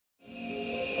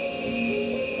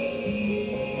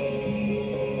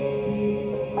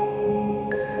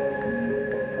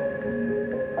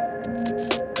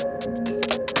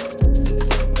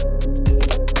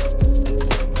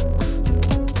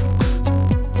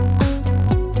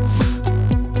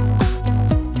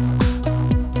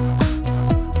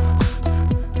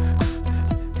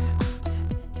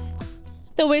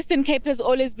The Western Cape has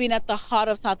always been at the heart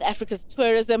of South Africa's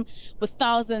tourism, with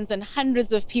thousands and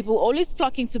hundreds of people always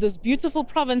flocking to this beautiful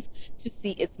province to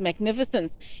see its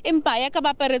magnificence. Empa ya ka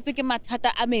baparetswe ke mathata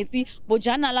a metsi,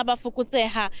 bojanala ba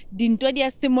fokotseha, dintwa di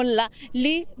a simolla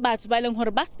le batho ba leng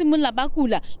hore ba simolla ba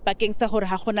kula bakeng sa hore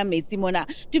ha gona metsi mona.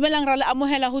 Dumelang ra le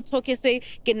amohela ho Talk SA,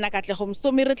 ke nna Katlego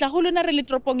Msomi, re tla ho lona re le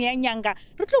toropong ya Nyanga,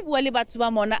 re tlo bua le batho ba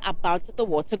mona about the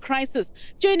water crisis.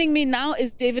 Joining me now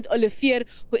is David Olivier,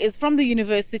 who is from the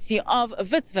University of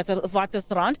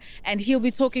Witwatersrand, and he'll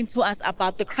be talking to us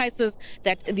about the crisis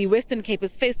that the Western Cape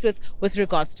is faced with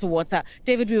regards to water.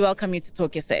 David, we welcome you to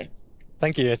Talk SA.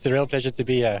 Thank you. It's a real pleasure to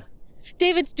be here.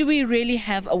 David, do we really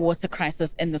have a water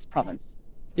crisis in this province?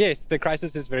 Yes, the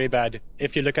crisis is very bad.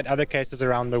 If you look at other cases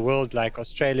around the world, like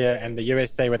Australia and the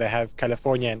USA, where they have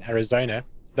California and Arizona,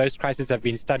 those crises have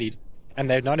been studied,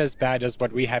 and they're not as bad as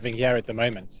what we're having here at the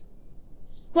moment.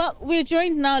 Well, we're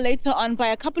joined now later on by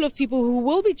a couple of people who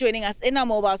will be joining us in our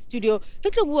mobile studio.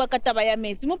 Re tlo bua ka taba ya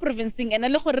metsi mo provinceng ena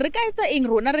le gore re ka etsa eng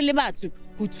rona re le batho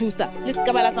go thusa. Le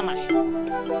ska ba la tsamaya.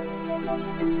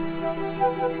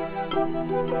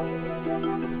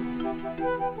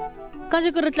 Ka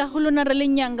jeko re tla ho lona re le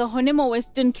Nyanga hone mo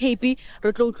Western Cape,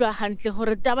 re tlo utlwa hantle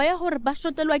hore taba ya hore ba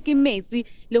shotelwa ke metsi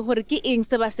le hore ke eng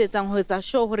se ba setsang ho etsa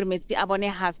sure hore metsi a bone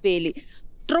ha fele.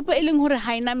 Tropo e leng hore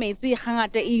ha ina metsi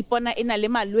gangata e ipona ena le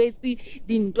malwetsi,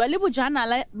 dintwa le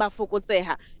bojanala ba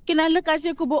fokotseha. Ke na le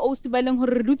kajeko bo ausi ba leng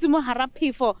hore re dutse mo hara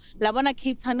phefo la bona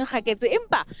Cape Town gaketse,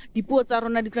 empa dipuo tsa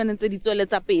rona di tlwanetse di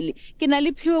tsweletsa pele. Ke na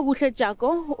le Phiwe Guhle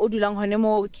Jako o dulang hone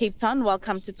mo Cape Town.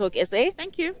 Welcome to Talk SA.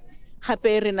 Thank you.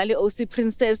 Hape re na le OC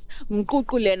Princess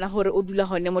Mququ lena hore o dula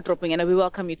hone mo tropong yana. We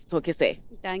welcome you to Talk SA.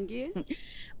 Thank you.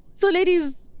 So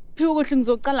ladies, Phiwe Guhle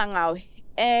ngizoqala ngawe.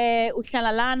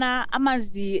 Uhlalalana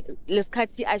amazi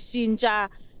lesikhathi ashintsha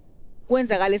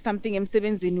kwenzakale something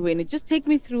emsebenzini wenu. Just take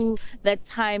me through that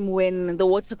time when the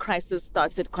water crisis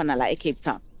started khona la eCape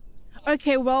Town.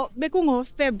 Okay, well, bekungo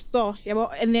Feb so,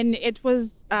 and then it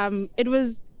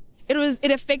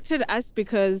affected us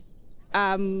because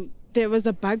there was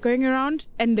a bug going around,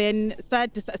 and then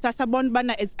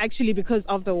it's actually because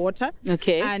of the water.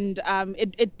 Okay. And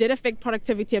it did affect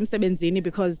productivity emsebenzini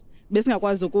because we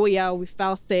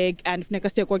fell sick and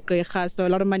so a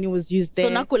lot of money was used there.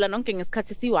 So nakula nonke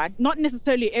ngesikhathi siwad? Not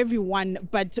necessarily everyone,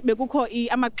 but it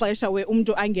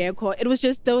was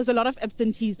just there was a lot of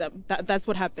absenteeism. That's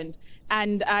what happened,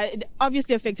 and it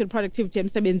obviously affected productivity and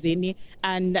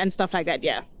stuff like that.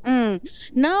 Yeah.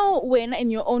 Now, when in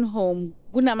your own home,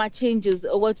 kunama changes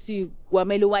what you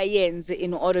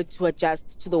in order to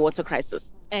adjust to the water crisis?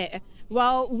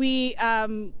 Well,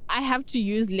 I have to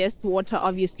use less water,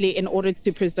 obviously, in order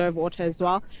to preserve water as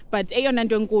well. But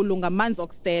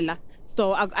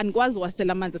so angikwazi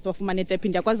wasela amanzi siwafumana etepini,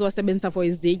 ndiyakwazi wasebenzisa for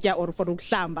izitya or for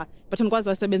ukuhlamba, but andikwazi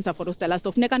wasebenzisa for usela,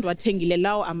 so funeka ndiwathengile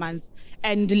lawo amanzi.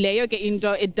 And leyo ke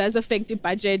into, it does affect the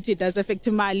budget, it does affect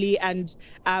imali, and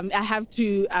I have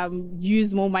to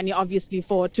use more money obviously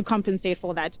to compensate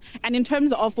for that. And in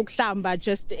terms of ukuhlamba,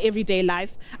 just everyday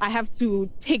life, I have to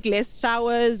take less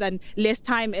showers and less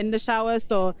time in the shower,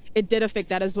 so it did affect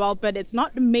that as well. But it's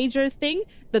not a major thing.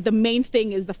 That the main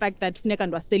thing is the fact that funeka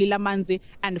ndiwaselile amanzi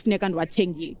and funeka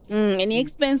ndiwathengile. Any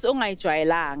expense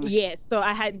ongayijwayelanga? Yes, so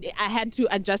I had to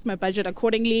adjust my budget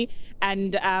accordingly,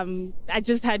 and I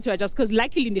just had to adjust because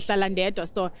luckily ndihlala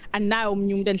ndedwa, so and now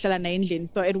umntu endihlala naye endlini,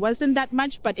 so it wasn't that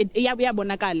much, but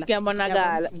iyabonakala.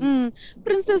 Kuyabonakala.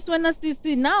 Princess wena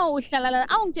sisi, now uhlala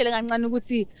awungitshele kancane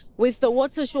ukuthi with the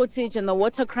water shortage and the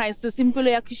water crisis impilo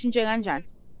yakho ishintshe kanjani?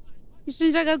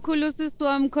 Ishintsha kakhulu sisi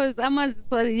wami because amanzi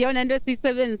iyona nto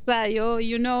esiyisebenzisayo.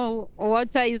 You know,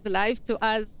 water is life to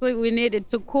us. So we needed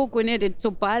to cook, we needed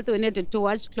to bath, we needed to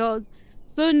wash clothes.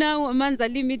 So now amanzi are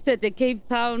limited at Cape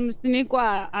Town.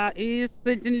 Sinikwa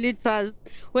certain liters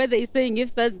where they're saying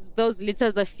if those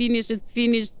liters are finished, it's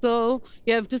finished. So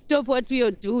you have to stop what we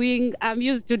are doing. I'm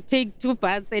used to take 2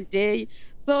 baths a day.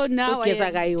 So now I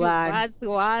have to bath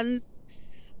once.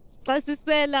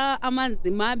 Xasisela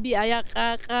amanzi mabi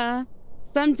ayakraka.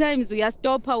 Sometimes we are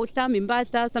stop uhlamba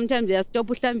impahla, sometimes we are stop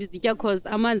uhlamba izitya cause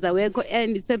amanzi awekho,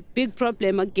 and it's a big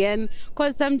problem again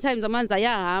cause sometimes amanzi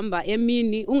ayahamba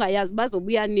emini ungayazi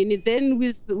bazobuya nini, then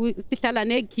sihlala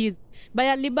nekids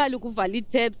bayalibala ukuvala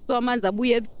itaps, so amanzi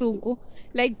abuye ebusuku.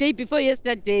 Like day before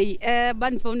yesterday,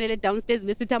 bandifonele downstairs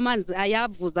besithi amanzi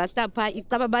ayavuza hlapha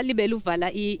icaba balibele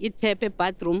uvala itap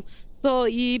ebathroom. So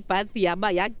bath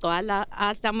yaba yagcwala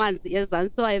amanzi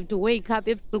ezantsi, so I have to wake up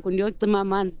ebusuku ndiyocima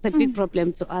amanzi. It's a big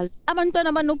problem to us.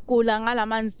 Abantwana banokugula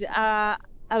ngalamanzi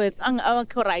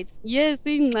awekho right? Yes,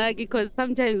 ingxaki because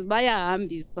sometimes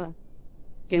bayahambisa.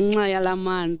 ngenxa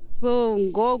yalamanzi. So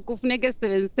ngoku kufuneka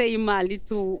sisebenzise imali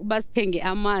to basithenge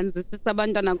amanzi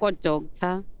sisabantwana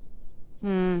ko-doctor.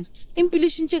 Impilo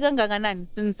ishintshe kangakanani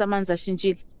since amanzi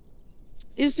ashintshile?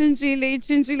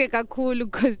 Itshintshile kakhulu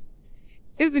because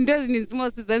izinto ezininzi mo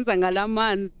sizenza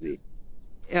ngalamanzi.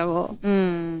 Yabo.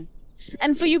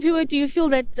 And for you people, do you feel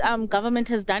that government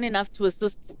has done enough to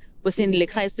assist within the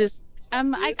crisis?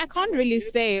 I can't really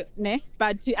say, ne,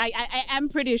 but I am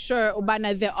pretty sure,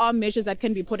 Ubana, there are measures that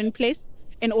can be put in place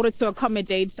in order to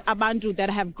accommodate abantu that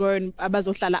have grown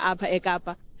abazohlala apha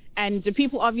eKapa. And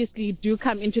people obviously do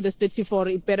come into the city for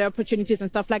better opportunities and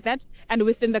stuff like that. And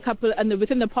within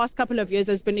the past couple of years,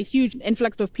 there's been a huge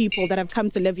influx of people that have come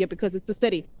to live here because it's a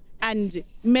city. And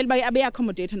melba abe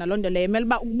accommodate na londo le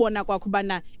melba ukubona kwakho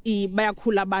bana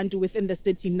bayakhula abantu within the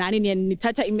city nani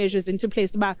nithatha measures into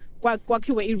place ba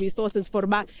kwakhiwe resources for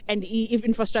ba and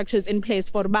infrastructures in place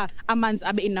for ba amanzi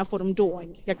abe enough for umuntu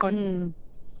wonke yaqona.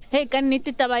 Hey ka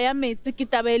nnete taba ya metsi ke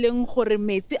taba eleng gore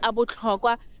metsi a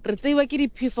botlhokwa re tseiwa ke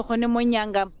diphefo gone mo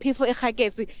nyanga phefo e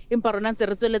gaketse empa rona ntse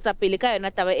re tsweletsa pele ka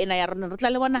yona taba ena ya rona re tla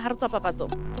le bona ha re tswa papatso.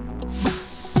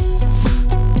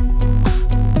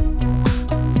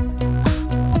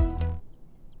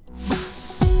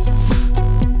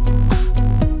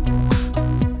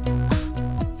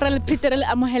 Peter le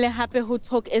amohele hape ho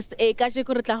Talk SA ka je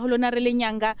ko re tla ho lona re le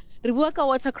nyanga re bua ka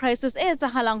water crisis e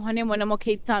etsahalang hone mona mo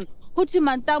Cape Town. Ho thwe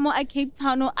matamo a Cape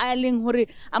Town a leng hore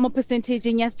a mo percentage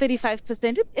ya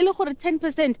 35% e le gore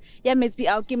 10% ya metsi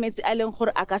ao ke metsi a leng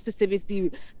gore a ka se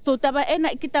sebetsiwe. So taba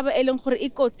ena ke taba e leng gore e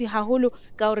kotsi haholo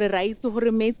ka hore ra itse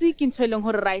hore metsi ke ntho e leng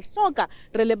hore ra e hloka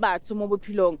re le batho mo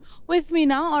bophelong. With me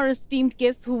now are esteemed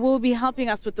guests who will be helping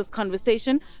us with this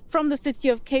conversation from the city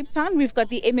of Cape Town. We've got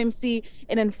the MMC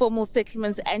in Informal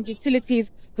Settlements and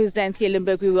Utilities, who's Xanthia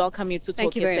Limburg. We welcome you to Talk SA.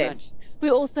 Thank you very much. We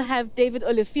also have David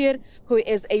Olivier, who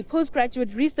is a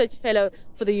postgraduate research fellow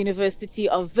for the University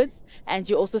of Wits, and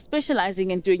you're also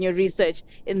specializing in doing your research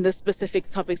in this specific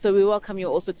topic. So we welcome you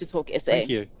also to Talk SA. Thank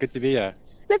you. Good to be here.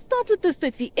 Let's start with the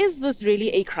city. Is this really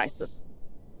a crisis?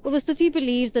 Well, the city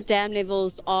believes that dam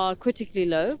levels are critically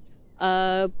low,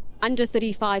 under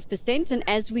 35%. And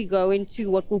as we go into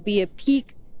what will be a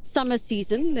peak summer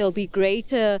season, there'll be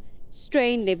greater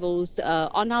strain levels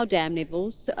on our dam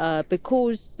levels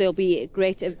because there'll be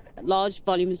large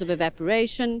volumes of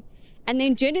evaporation. And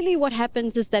then generally what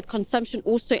happens is that consumption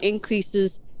also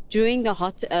increases during the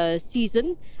hot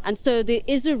season. And so there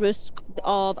is a risk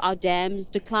of our dams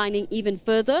declining even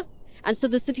further. And so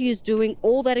the city is doing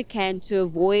all that it can to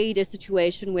avoid a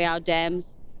situation where our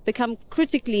dams become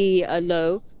critically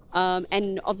low.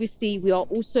 And obviously we are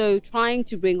also trying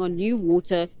to bring on new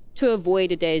water to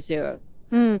avoid a day zero.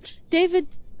 David,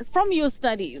 from your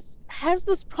studies, has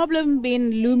this problem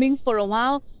been looming for a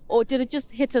while, or did it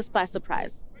just hit us by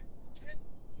surprise?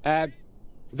 A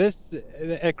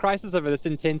crisis of this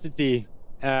intensity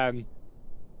is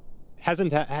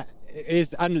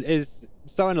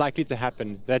so unlikely to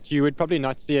happen that you would probably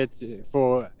not see it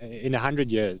in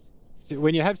 100 years. So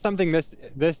when you have something this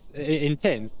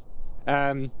intense,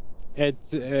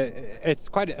 it's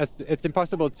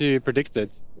impossible to predict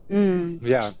it.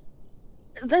 Yeah.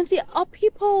 Xanthia, are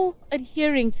people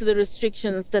adhering to the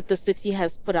restrictions that the city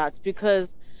has put out?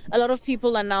 Because a lot of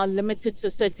people are now limited to a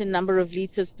certain number of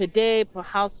liters per day, per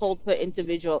household, per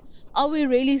individual. Are we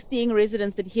really seeing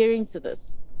residents adhering to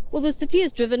this? Well, the city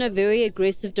has driven a very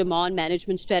aggressive demand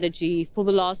management strategy for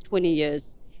the last 20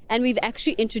 years. And we've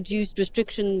actually introduced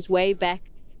restrictions way back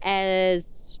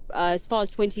as far as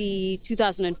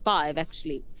 2005,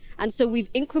 actually. And so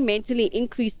we've incrementally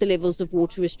increased the levels of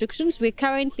water restrictions. We're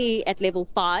currently at level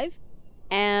 5,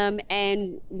 and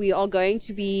we are going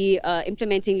to be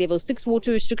implementing level 6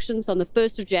 water restrictions on the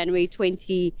 1st of January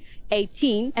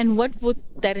 2018. And what would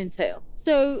that entail?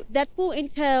 So that will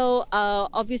entail,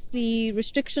 obviously,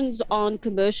 restrictions on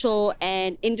commercial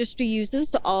and industry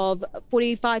users of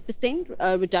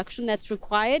 45% reduction that's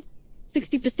required,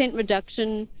 60%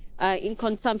 reduction in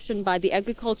consumption by the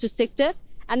agriculture sector.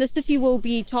 And the city will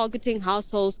be targeting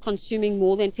households consuming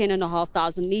more than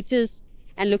 10,500 liters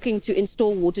and looking to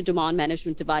install water demand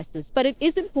management devices. But it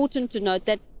is important to note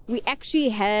that we actually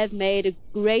have made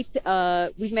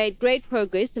we've made great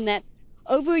progress in that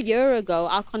over a year ago,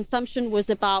 our consumption was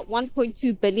about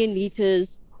 1.2 billion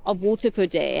liters of water per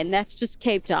day. And that's just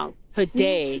Cape Town. Per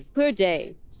day? Per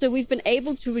day. So we've been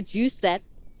able to reduce that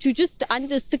to just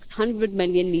under 600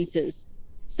 million liters.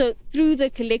 So through the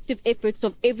collective efforts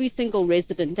of every single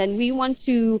resident, and we want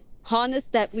to harness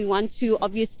that. We want to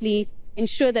obviously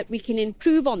ensure that we can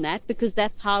improve on that because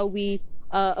that's how we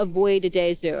avoid a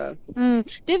day zero.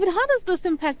 David, how does this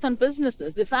impact on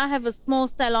businesses? If I have a small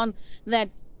salon that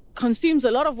consumes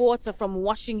a lot of water from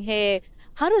washing hair.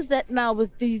 How does that now,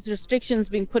 with these restrictions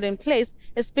being put in place,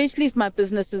 especially if my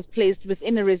business is placed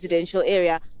within a residential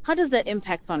area, how does that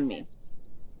impact on me?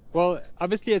 Well,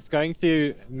 obviously, it's going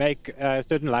to make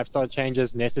certain lifestyle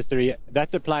changes necessary.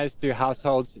 That applies to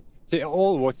households, to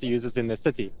all water users in the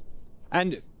city.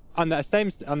 And on the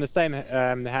same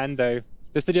hand, though,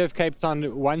 the city of Cape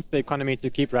Town wants the economy to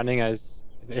keep running as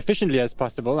efficiently as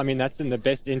possible. I mean, that's in the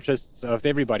best interests of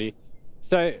everybody.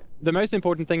 So the most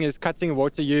important thing is cutting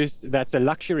water use that's a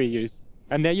luxury use.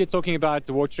 And there you're talking about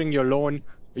watering your lawn,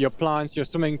 your plants, your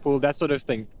swimming pool, that sort of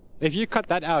thing. If you cut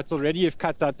that out, already you've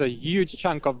cut out a huge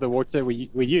chunk of the water we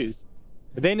use.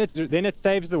 Then it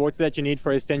saves the water that you need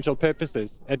for essential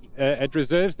purposes. It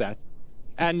reserves that.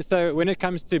 And so when it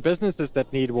comes to businesses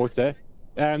that need water,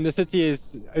 the city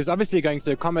is obviously going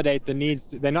to accommodate the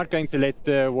needs. They're not going to let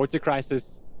the water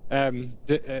crisis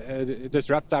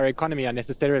disrupt our economy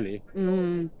unnecessarily.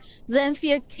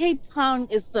 Xanthia, Cape Town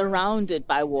is surrounded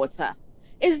by water.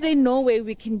 Is there no way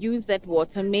we can use that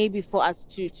water maybe for us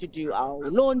to do our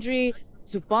laundry,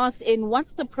 to bath in?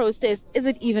 What's the process? Is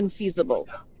it even feasible?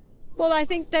 Well, I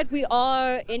think that we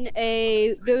are in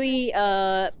a very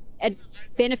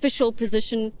beneficial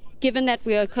position given that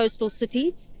we are a coastal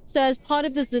city. So as part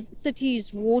of the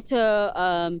city's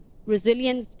water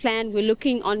resilience plan, we're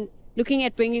looking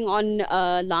at bringing on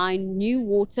line new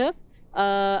water,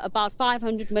 about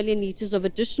 500 million liters of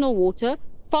additional water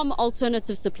from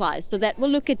alternative supplies. So that will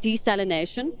look at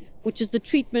desalination, which is the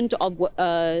treatment of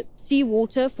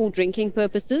seawater for drinking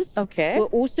purposes. Okay. We're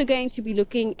also going to be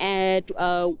looking at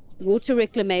water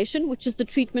reclamation, which is the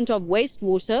treatment of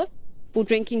wastewater for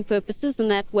drinking purposes.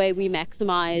 And that way we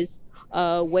maximize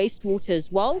wastewater as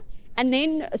well. And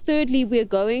then thirdly, we're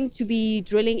going to be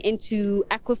drilling into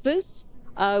aquifers,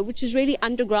 which is really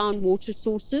underground water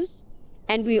sources.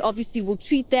 And we obviously will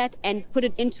treat that and put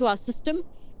it into our system.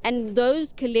 And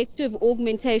those collective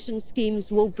augmentation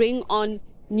schemes will bring on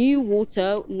new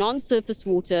water, non-surface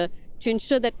water, to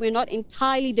ensure that we're not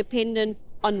entirely dependent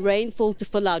on rainfall to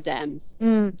fill our dams.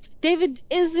 David,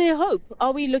 is there hope?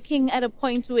 Are we looking at a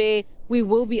point where we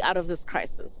will be out of this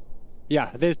crisis?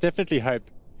 Yeah, there's definitely hope.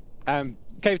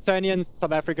 Cape Townians,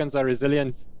 South Africans are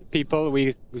resilient people.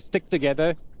 We stick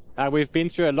together. We've been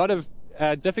through a lot of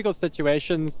difficult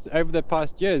situations over the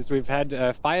past years. We've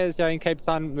had fires here in Cape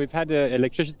Town. We've had an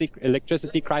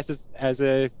electricity crisis as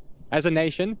a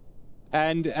nation.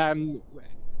 And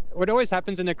what always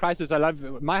happens in a crisis,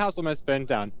 my house almost burned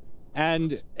down,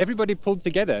 and everybody pulled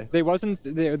together. There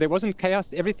wasn't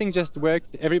chaos. Everything just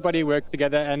worked. Everybody worked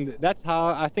together, and that's how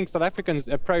I think South Africans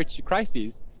approach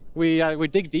crises. We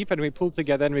dig deep and we pull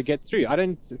together and we get through.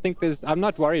 I'm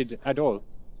not worried at all.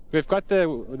 We've got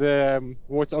the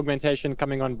water augmentation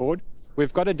coming on board.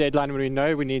 We've got a deadline where we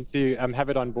know we need to have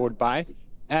it on board by,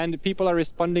 and people are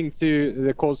responding to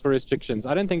the calls for restrictions.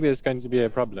 I don't think there's going to be a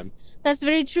problem. That's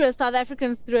very true. As South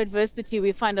Africans, through adversity,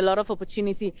 we find a lot of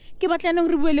opportunity. Ke batla neng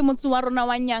re bue le motho wa rona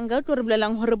wa Nyanga tlo re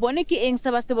bolelang hore bone ke eng se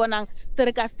ba se bonang se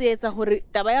re ka se etsa hore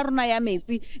taba ya rona ya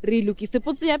metsi re lokise.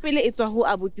 Potso ya pele e tswa ho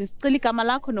abuti Siceli Gama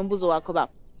lakho nombuzo wakho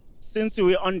baba. Since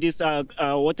we're on this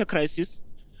water crisis,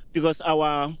 because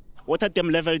our water dam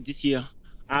level this year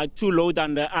are too low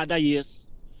than the other years.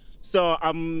 So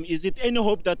is it any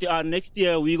hope that next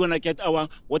year we're going to get our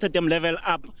water dam level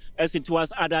up as it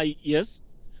was other years?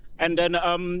 And then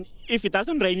if it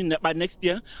doesn't rain by next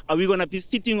year, are we going to be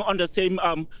sitting on the same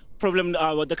problem,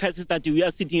 the crisis that we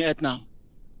are sitting at now?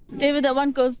 David, that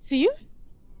one goes to you.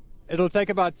 It'll take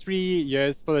about 3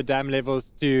 years for the dam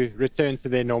levels to return to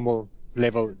their normal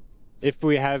level if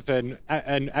we have an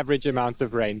average amount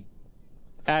of rain.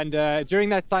 And during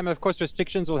that time, of course,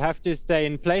 restrictions will have to stay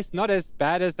in place, not as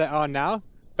bad as they are now,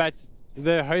 but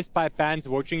the hosepipe bans,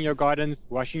 watering your gardens,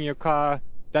 washing your car,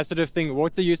 that sort of thing,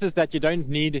 water uses that you don't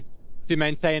need to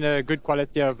maintain a good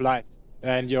quality of life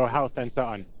and your health and so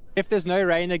on. If there's no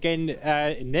rain again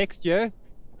next year,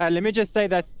 let me just say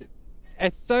that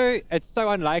it's so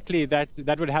unlikely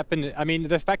that would happen. I mean,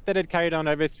 the fact that it carried on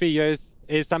over 3 years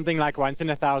is something like once in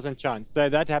 1,000 chance. So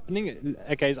that happening,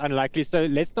 okay, is unlikely. So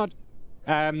let's not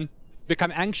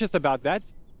become anxious about that,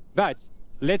 but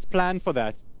let's plan for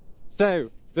that. So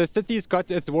the city's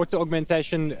got its water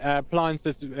augmentation plants,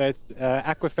 its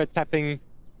aquifer tapping,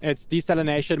 its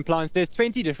desalination plants. There's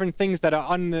 20 different things that are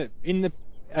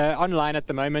online at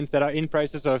the moment that are in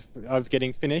process of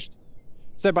getting finished.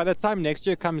 So by the time next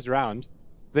year comes around,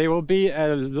 there will be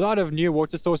a lot of new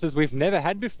water sources we've never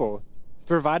had before,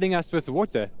 providing us with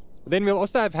water. Then we'll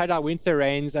also have had our winter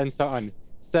rains and so on.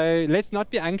 So let's not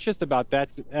be anxious about that.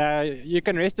 You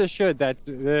can rest assured that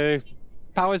the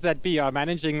powers that be are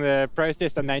managing the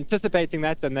process, and they're anticipating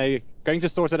that, and they're going to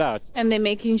sort it out. And they're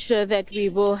making sure that we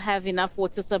will have enough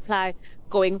water supply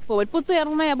going forward. Potso ya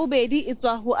rona ya bobedi e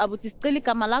tswa ho Abuti Siceli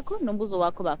Kamalako, nombuzo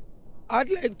wakho baba. I'd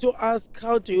like to ask,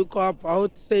 how do you go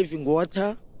about saving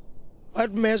water?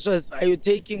 What measures are you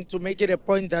taking to make it a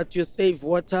point that you save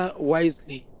water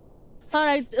wisely? All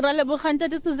right, Ralebokhanta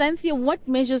Suzanthia, what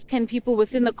measures can people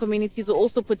within the communities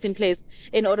also put in place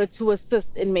in order to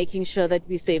assist in making sure that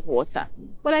we save water?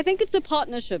 Well, I think it's a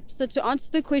partnership. So to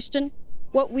answer the question,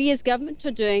 what we as government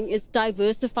are doing is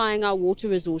diversifying our water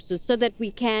resources so that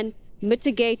we can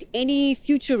mitigate any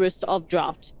future risks of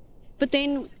drought. But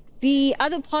then the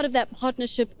other part of that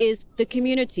partnership is the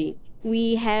community.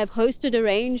 We have hosted a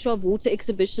range of water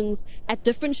exhibitions at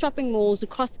different shopping malls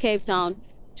across Cape Town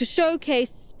to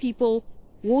showcase people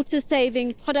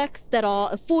water-saving products that are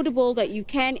affordable, that you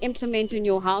can implement in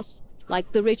your house,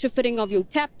 like the retrofitting of your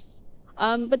taps.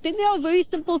 But then there are very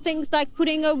simple things like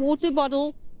putting a water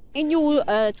bottle in your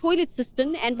toilet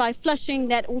cistern, and by flushing,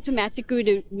 that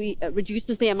automatically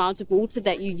reduces the amount of water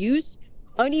that you use.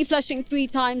 Only flushing 3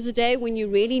 times a day when you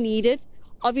really need it.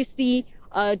 Obviously,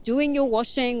 doing your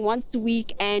washing once a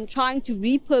week and trying to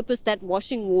repurpose that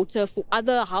washing water for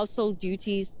other household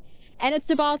duties. And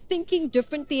it's about thinking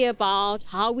differently about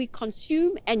how we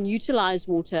consume and utilize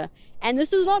water. And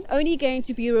this is not only going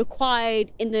to be required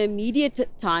in the immediate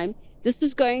time, this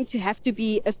is going to have to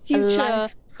be a future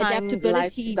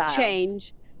adaptability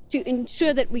change to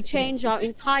ensure that we change our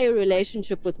entire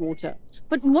relationship with water.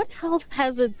 But what health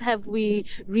hazards have we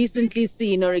recently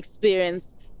seen or experienced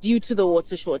due to the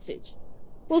water shortage?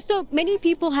 Well, so many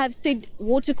people have said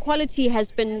water quality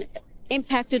has been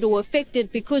impacted or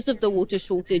affected because of the water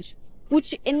shortage,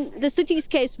 which in the city's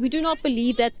case, we do not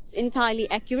believe that's entirely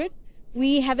accurate.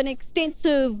 We have an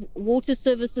extensive water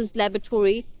services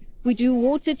laboratory. We do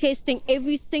water testing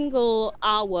every single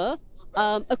hour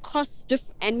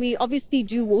and we obviously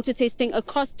do water testing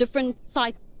across different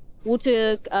sites,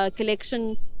 water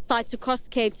collection sites across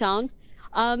Cape Town.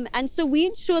 And so we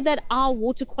ensure that our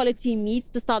water quality meets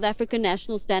the South African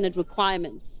National Standard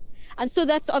requirements. And so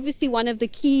that's obviously one of the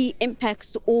key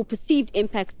impacts or perceived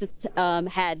impacts that's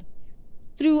had.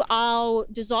 Through our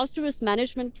disaster risk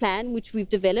management plan, which we've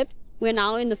developed, we're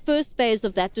now in the first phase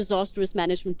of that disaster risk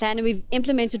management plan, and we've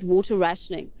implemented water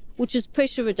rationing, which is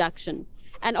pressure reduction.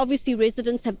 And obviously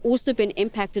residents have also been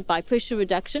impacted by pressure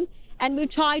reduction, and we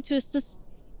try to assist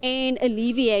in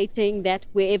alleviating that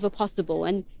wherever possible.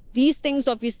 And these things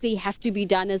obviously have to be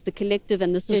done as the collective,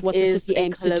 and this is what the city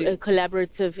aims to do. A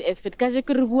collaborative effort.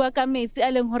 Kajeko re bua ka metsi a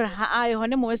leng hore ha a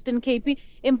hone mo Western Cape,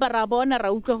 empa ra bona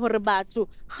ra utlwa hore batho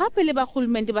gape le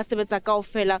bagolmente ba sebetsa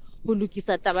kaofela ho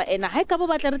lokisa taba ena. Ha ka bo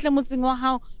batla re tle motseng wa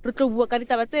hao re tlo bua ka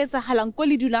ditaba tse etsahalang ko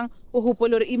le dulang o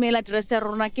hopole hore email address ya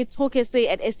rona ke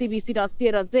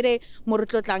talksa@sabc.co.za mo re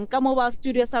tlotlang ka mobile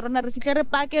studio sa rona re fihle re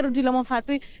pake re dula mo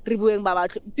fatshe re bueng ba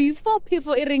batho before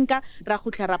phefo e renka ra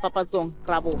khutla ra papatsong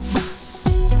ra bo.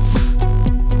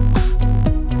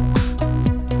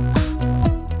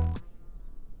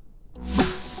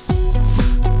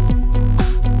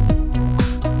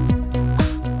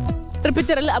 Re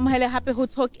petere le amohele hape ho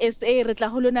Talk SA re tla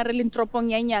ho lona re le ntropong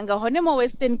ya Nyanga hone mo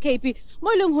Western Cape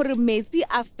mo leng hore metsi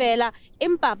a fela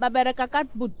empa ba bereka ka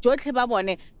bojotlhe ba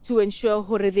bone to ensure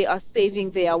hore they are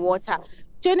saving their water.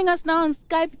 Joining us now on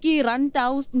Skype ki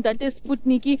Rantaus Ndate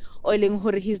Sputniki oiling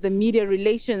hore he's the media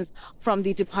relations from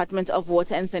the Department of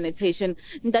Water and Sanitation.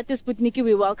 Ndate Sputniki,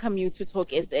 we welcome you to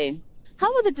Talk SA.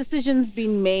 How are the decisions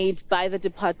being made by the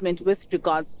department with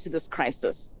regards to this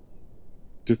crisis?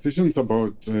 Decisions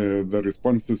about the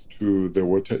responses to the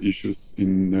water issues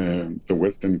in the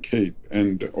Western Cape,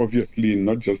 and obviously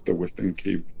not just the Western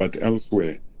Cape, but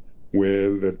elsewhere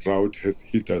where the drought has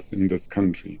hit us in this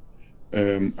country,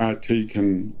 are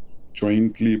taken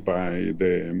jointly by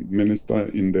the minister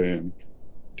in the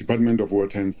Department of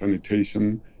Water and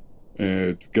Sanitation,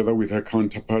 together with her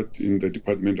counterpart in the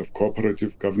Department of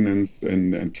Cooperative Governance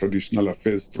and Traditional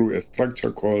Affairs through a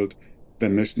structure called the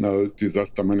National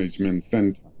Disaster Management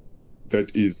Center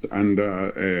that is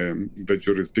under the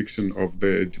jurisdiction of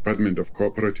the Department of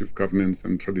Cooperative Governance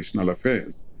and Traditional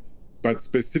Affairs. But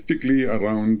specifically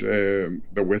around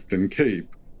the Western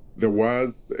Cape, there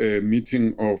was a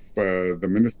meeting of the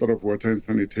Minister of Water and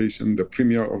Sanitation, the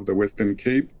Premier of the Western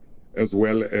Cape, as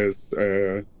well as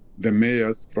the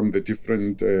mayors from the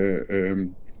different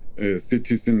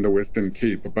cities in the Western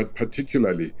Cape, but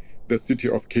particularly the city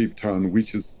of Cape Town,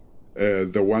 which is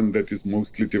the one that is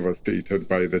mostly devastated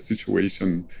by the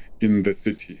situation in the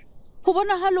city. Ho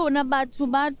bona ha lona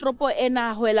batho ba tropo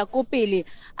ena hoela ko pele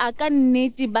a ka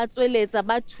nnete ba tsweletsa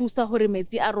ba thusa hore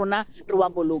metsi a rona re wa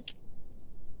boloke.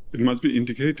 It must be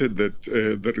indicated that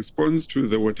the response to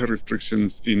the water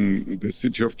restrictions in the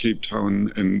city of Cape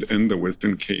Town and the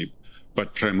Western Cape,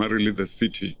 but primarily the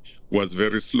city, was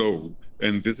very slow.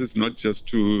 And this is not just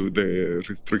to the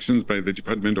restrictions by the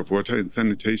Department of Water and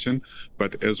Sanitation,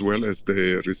 but as well as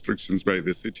the restrictions by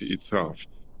the city itself.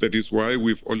 That is why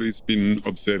we've always been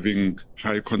observing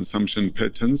high consumption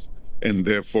patterns, and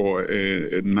therefore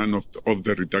none of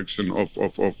the reduction of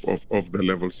the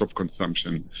levels of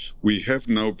consumption. We have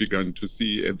now begun to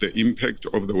see the impact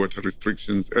of the water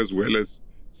restrictions, as well as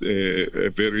a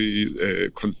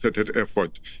very concerted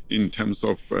effort in terms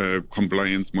of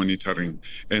compliance monitoring,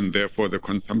 and therefore the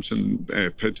consumption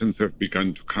patterns have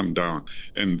begun to come down,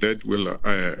 and that will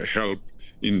help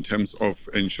in terms of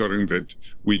ensuring that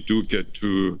we do get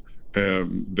to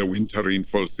the winter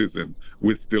rainfall season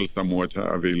with still some water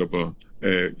available,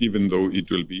 even though it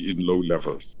will be in low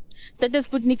levels. That is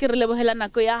Sputnik Relebohela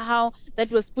Nakoya How.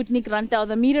 That was Sputnik Rantau,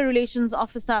 the Media Relations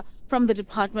Officer from the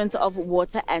Department of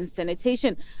Water and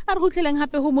Sanitation. A re gotlheleng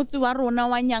hape ho motse wa rona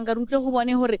wa nyanga re utlwe go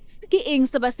bone hore ke eng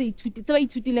se ba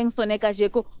ithutileng sone ka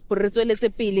jeko hore re tsweletse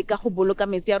pele ka go boloka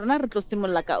metsi ya rona. Re tlo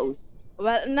simolla ka ausi.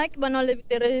 Nna ke bona le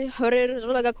betere hore re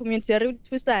jwalo ka community re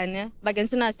thusane bakeng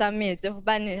sena sa metsi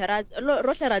hobane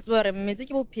rohle ra tseba hore metsi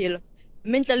ke bophelo,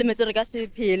 mme ntle le metsi re ka se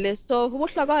phele. So ho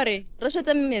bohlokwa hore re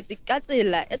shwetse metsi ka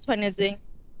tsela e tshwanetseng.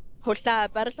 Ho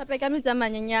hlapa re hlape ka metsi a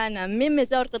manyenyana, mme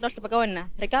metsi a re qeta ho hlapa ka ona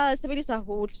re ka sebedisa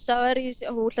ho showerisha,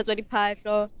 ho hlatswa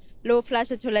diphahlo le ho flush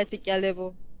toilet. Ke a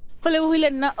leboha. Go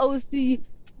lebohile nna ausi.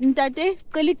 Ntate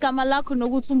cela igama lakho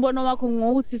nokuthi umbono wakho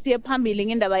ngokuthi siye phambili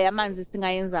ngendaba yamanzi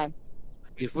singayenzani.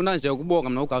 Ndifuna nje ukubonga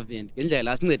mna ugovernment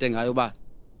ngendlela asincede ngayo ba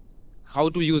how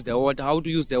to use the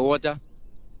water,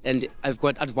 and I've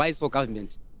got advice for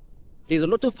government. There's a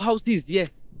lot of houses here.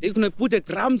 They're going to put the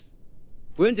drums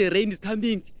when the rain is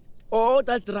coming. All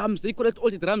that drums, they collect all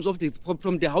the drums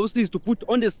from the houses to put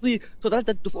on the sea, so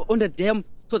that on the dam,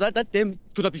 so that dam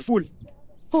is going to be full.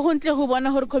 Go gontle go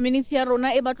bona hore community ya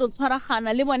rona e batlo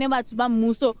tshwaragana le bone batho ba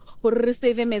mmuso hore re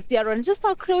save metsi ya rona. Just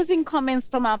our closing comments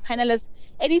from our panelists.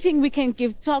 Anything we can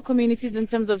give to our communities in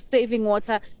terms of saving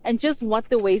water and just what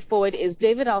the way forward is.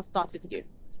 David, I'll start with you.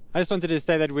 I just wanted to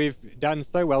say that we've done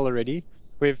so well already.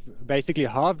 We've basically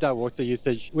halved our water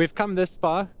usage. We've come this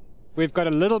far. We've got a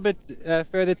little bit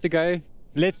further to go.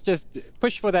 Let's just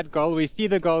push for that goal. We see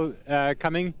the goal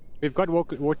coming. We've got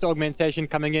water augmentation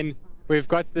coming in. We've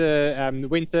got the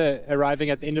winter arriving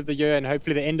at the end of the year and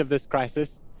hopefully the end of this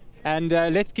crisis. And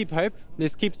let's keep hope.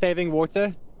 Let's keep saving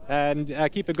water and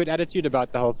keep a good attitude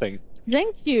about the whole thing.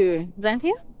 Thank you.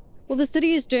 Xanthia? Well, the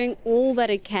city is doing all that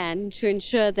it can to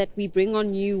ensure that we bring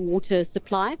on new water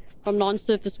supply from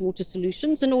non-surface water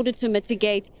solutions in order to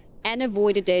mitigate and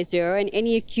avoid a day zero and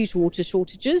any acute water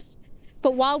shortages.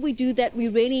 But while we do that, we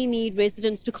really need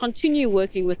residents to continue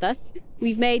working with us.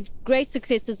 We've made great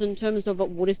successes in terms of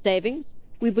water savings.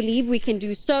 We believe we can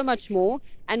do so much more,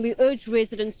 and we urge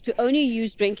residents to only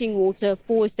use drinking water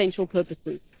for essential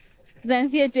purposes.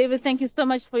 Xanthia, David, thank you so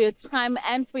much for your time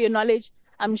and for your knowledge.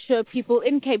 I'm sure people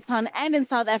in Cape Town and in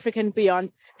South Africa and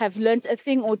beyond have learned a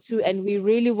thing or two, and we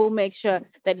really will make sure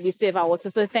that we save our water.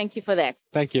 So thank you for that.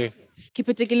 Thank you. Ke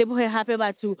petekele bohe hape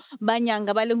batho ba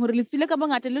nyanga ba leng hore le tsile ka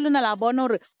bongata le lona la bona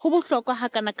hore go bohlokwa ha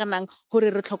kana kanang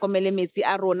hore re tlhokomele metsi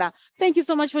a rona. Thank you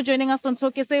so much for joining us on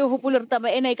Talk SA. Hopefully re taba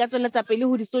ena e ka tsweletsa pele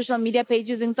ho di social media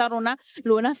pages tsa rona.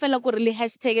 Lona fela gore le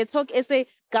hashtag Talk SA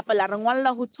kapa la re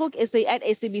ngwalla ho Talk SA at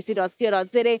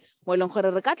sabc.co.za mo leng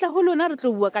gore re ka tla ho lona re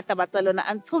tlo bua ka taba tsa lona.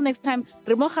 Until next time,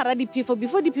 re mo gara diphefo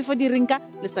before diphefo di rinka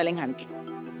le saleng hantle.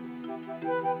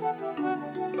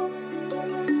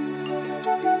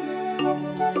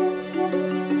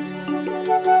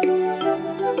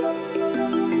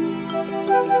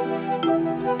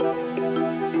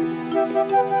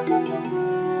 Thank you.